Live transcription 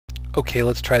Okay,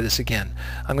 let's try this again.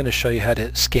 I'm going to show you how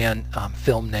to scan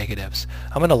film negatives.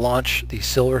 I'm going to launch the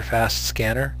Silverfast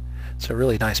scanner. It's a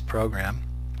really nice program.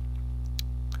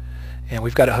 And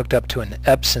we've got it hooked up to an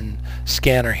Epson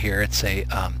scanner here. It's a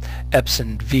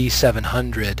Epson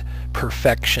V700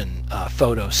 Perfection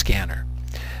photo scanner.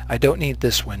 I don't need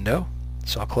this window,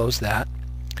 so I'll close that.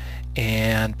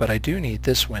 But I do need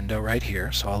this window right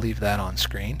here, so I'll leave that on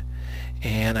screen.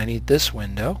 And I need this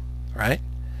window, right?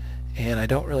 And I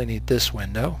don't really need this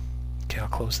window. Okay, I'll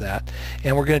close that.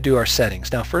 And we're going to do our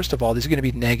settings. Now, first of all, these are going to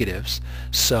be negatives.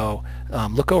 So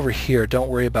look over here. Don't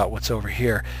worry about what's over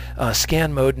here.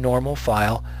 Scan mode, normal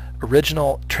file,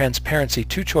 original, transparency.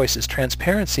 Two choices.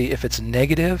 Transparency if it's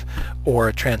negative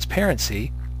or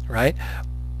transparency, right?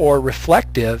 Or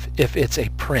reflective if it's a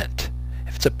print.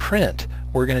 If it's a print,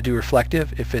 we're going to do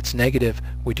reflective. If it's negative,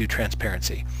 we do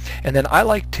transparency. And then I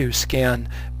like to scan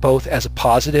both as a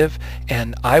positive,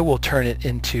 and I will turn it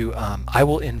into, I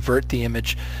will invert the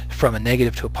image from a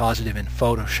negative to a positive in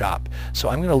Photoshop. So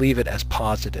I'm going to leave it as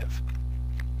positive.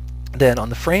 Then on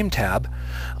the frame tab,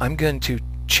 I'm going to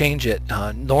change it.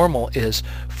 Normal is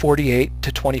 48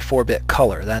 to 24-bit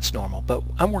color. That's normal, but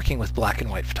I'm working with black and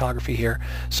white photography here,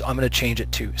 so I'm going to change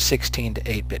it to 16 to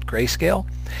 8-bit grayscale.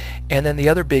 And then the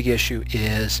other big issue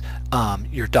is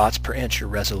your dots per inch, your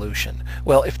resolution.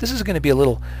 Well, if this is going to be a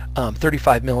little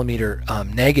 35 millimeter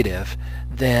negative,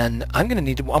 then I'm going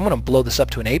to blow this up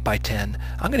to an 8x10.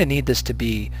 I'm going to need this to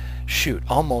be,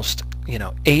 almost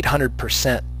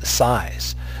 800% the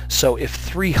size. So if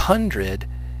 300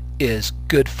 is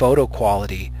good photo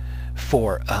quality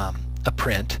for a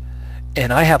print,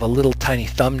 and I have a little tiny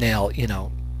thumbnail,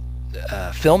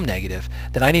 film negative,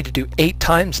 then I need to do 8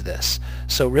 times this.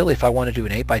 So really, if I want to do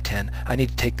an 8x10, I need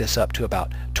to take this up to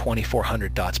about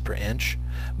 2400 dots per inch.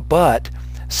 But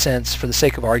since, for the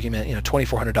sake of argument,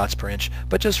 2400 dots per inch,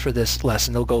 but just for this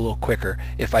lesson, it'll go a little quicker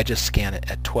if I just scan it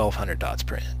at 1200 dots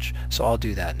per inch. So I'll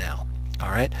do that now.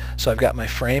 All right. So I've got my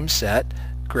frame set.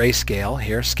 Grayscale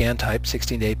here, scan type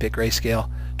 16 to 8-bit grayscale,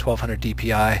 1200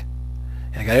 DPI,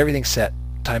 and I got everything set.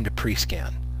 Time to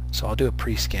pre-scan. So I'll do a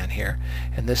pre-scan here,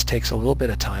 and this takes a little bit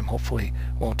of time. Hopefully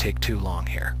won't take too long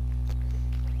here.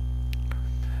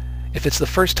 If it's the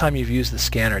first time you've used the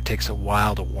scanner, it takes a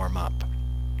while to warm up.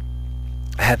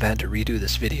 I have had to redo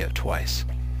this video twice.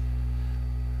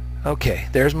 Okay,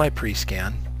 there's my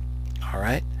pre-scan.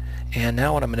 Alright. And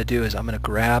now what I'm going to do is I'm going to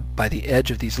grab by the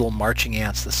edge of these little marching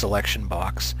ants the selection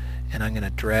box, and I'm going to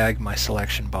drag my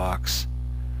selection box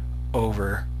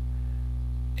over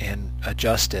and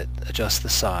adjust the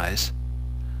size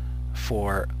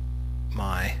for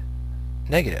my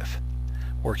negative.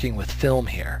 Working with film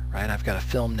here, right? I've got a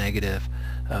film negative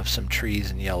of some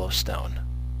trees in Yellowstone.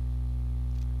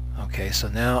 Okay, so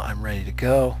now I'm ready to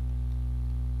go.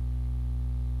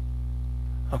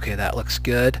 Okay, that looks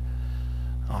good.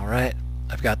 Alright,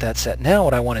 I've got that set. Now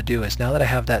what I want to do is, now that I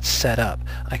have that set up,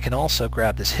 I can also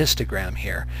grab this histogram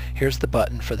here. Here's the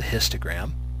button for the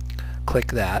histogram. Click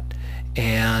that,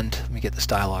 and let me get this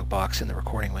dialog box in the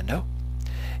recording window.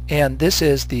 And this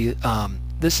is the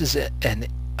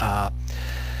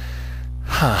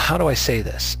how do I say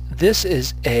this? This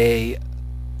is a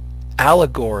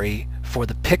allegory for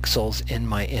the pixels in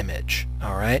my image.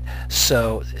 Alright,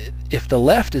 so if the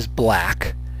left is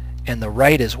black and the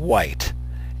right is white,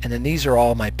 and then these are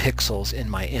all my pixels in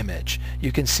my image,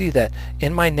 you can see that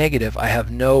in my negative I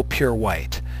have no pure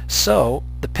white. So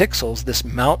the pixels, this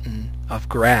mountain of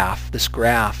graph, this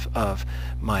graph of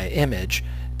my image,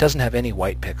 doesn't have any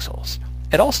white pixels.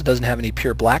 It also doesn't have any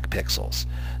pure black pixels.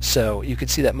 So you can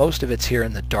see that most of it's here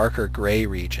in the darker gray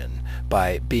region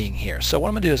by being here. So what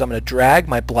I'm going to do is I'm going to drag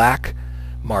my black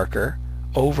marker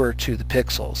over to the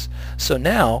pixels. So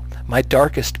now my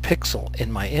darkest pixel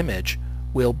in my image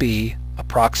will be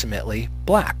approximately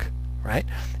black, right?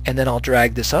 And then I'll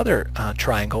drag this other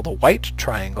triangle, the white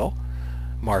triangle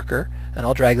marker, and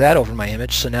I'll drag that over my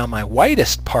image. So now my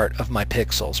whitest part of my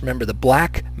pixels, remember the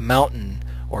black mountain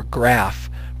or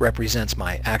graph represents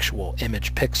my actual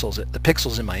image pixels, the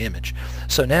pixels in my image.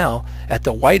 So now at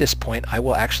the whitest point I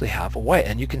will actually have a white,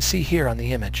 and you can see here on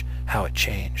the image how it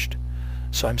changed.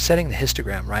 So I'm setting the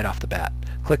histogram right off the bat.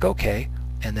 Click OK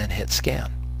and then hit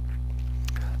scan.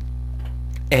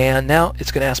 And now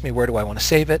it's going to ask me where do I want to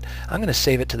save it. I'm going to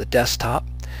save it to the desktop.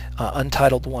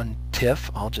 Untitled one tiff.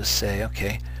 I'll just say,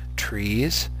 okay,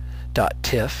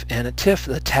 trees.tiff. And a tiff,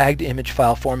 the tagged image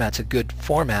file format's a good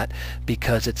format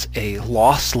because it's a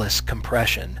lossless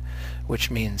compression, which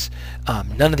means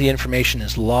none of the information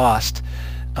is lost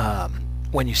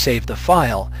when you save the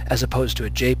file, as opposed to a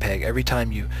JPEG. Every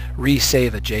time you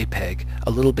resave a JPEG,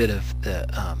 a little bit of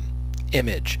the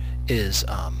image is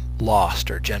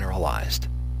lost or generalized.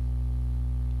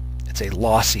 It's a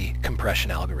lossy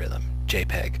compression algorithm,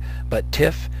 JPEG. But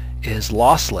TIFF is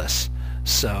lossless,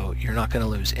 so you're not going to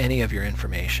lose any of your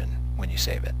information when you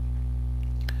save it.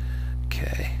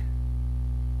 Okay.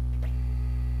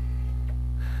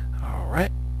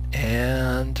 Alright,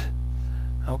 and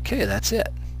okay, that's it.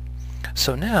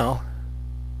 So now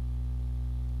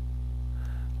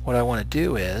what I want to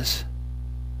do is,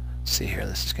 see here,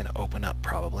 this is going to open up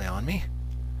probably on me.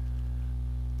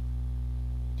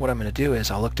 What I'm going to do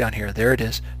is I'll look down here, there it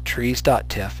is,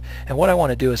 trees.tiff, and what I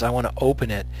want to do is I want to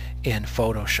open it in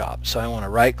Photoshop. So I want to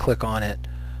right click on it,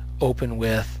 open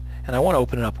with, and I want to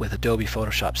open it up with Adobe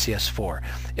Photoshop CS4.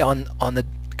 On the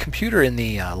computer in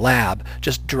the lab,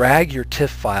 just drag your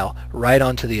TIFF file right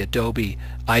onto the Adobe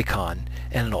icon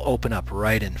and it'll open up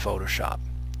right in Photoshop.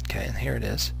 Okay, and here it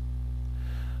is.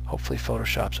 Hopefully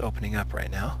Photoshop's opening up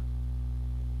right now.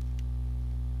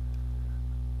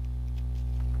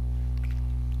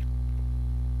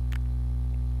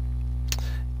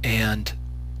 And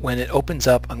when it opens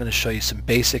up, I'm going to show you some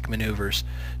basic maneuvers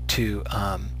to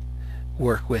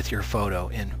work with your photo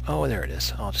in, oh, there it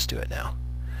is. I'll just do it now.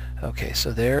 Okay,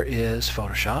 so there is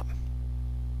Photoshop.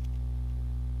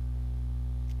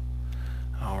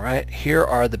 Alright, here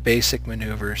are the basic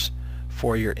maneuvers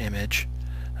for your image.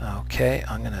 Okay,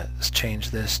 I'm going to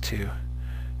change this to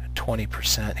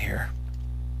 20% here.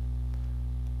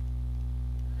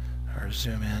 Or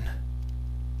zoom in.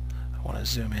 I want to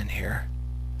zoom in here.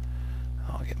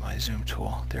 I'll get my zoom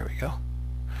tool. There we go.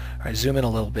 Alright, zoom in a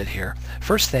little bit here.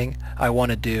 First thing I want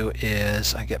to do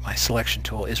is, I get my selection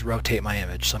tool, is rotate my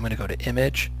image. So I'm going to go to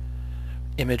Image,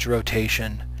 Image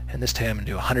Rotation, and this time I'm going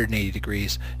to do 180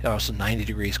 degrees, also 90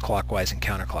 degrees clockwise and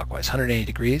counterclockwise. 180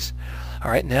 degrees.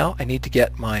 Alright, now I need to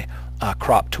get my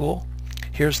crop tool.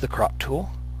 Here's the crop tool,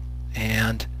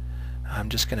 and I'm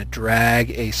just going to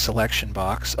drag a selection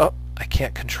box. Oh, I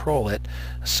can't control it,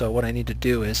 so what I need to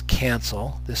do is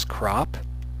cancel this crop.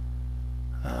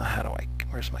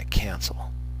 Where's my cancel?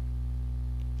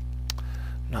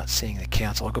 I'm not seeing the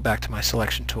cancel. I'll go back to my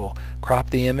selection tool. Crop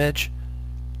the image,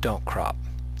 don't crop.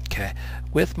 Okay,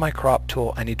 with my crop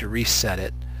tool I need to reset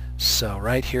it. So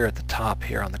right here at the top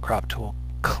here on the crop tool,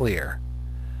 clear.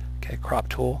 Okay, crop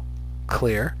tool,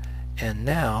 clear, and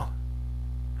now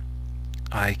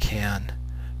I can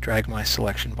drag my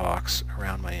selection box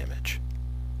around my image.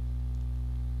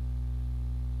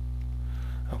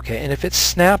 Okay, and if it's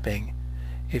snapping,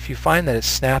 if you find that it's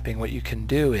snapping, what you can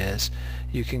do is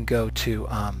you can go to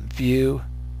View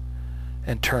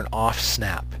and turn off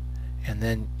snap, and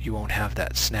then you won't have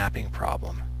that snapping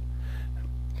problem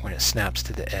when it snaps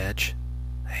to the edge.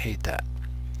 I hate that.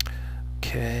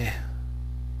 Okay.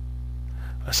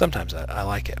 Sometimes I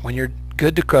like it. When you're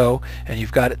good to go and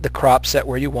you've got it, the crop set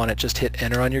where you want it, just hit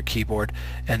enter on your keyboard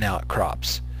and now it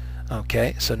crops.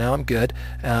 Okay, so now I'm good.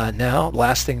 Now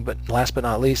last but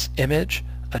not least, image,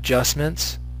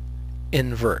 adjustments,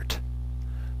 invert.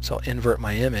 So I'll invert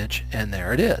my image and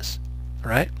there it is.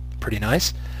 Alright, pretty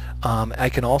nice. I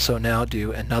can also now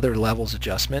do another levels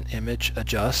adjustment, image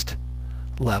adjust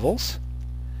levels,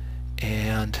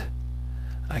 and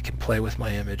I can play with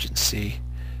my image and see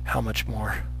how much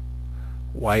more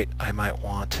white I might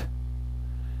want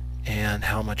and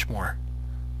how much more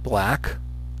black.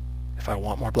 If I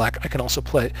want more black, I can also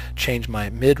change my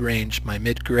mid-range, my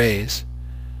mid-grays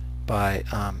by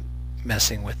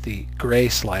messing with the gray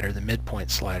slider, the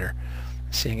midpoint slider,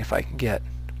 seeing if I can get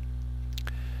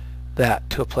that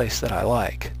to a place that I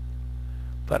like.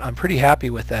 But I'm pretty happy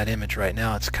with that image right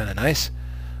now. It's kind of nice.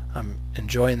 I'm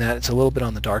enjoying that. It's a little bit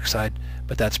on the dark side,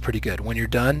 but that's pretty good. When you're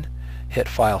done, hit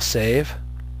File, Save.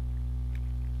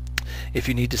 If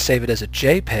you need to save it as a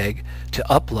JPEG to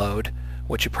upload,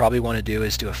 what you probably want to do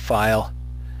is do a File,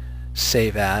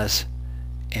 Save As,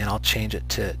 and I'll change it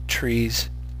to Trees,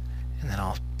 and then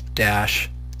I'll dash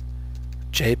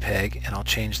JPEG, and I'll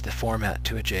change the format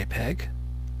to a JPEG.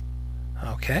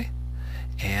 Okay,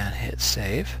 and hit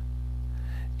Save,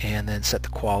 and then set the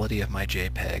quality of my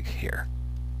JPEG here.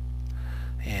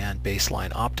 And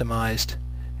baseline optimized,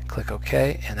 and click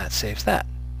OK, and that saves that.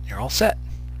 You're all set.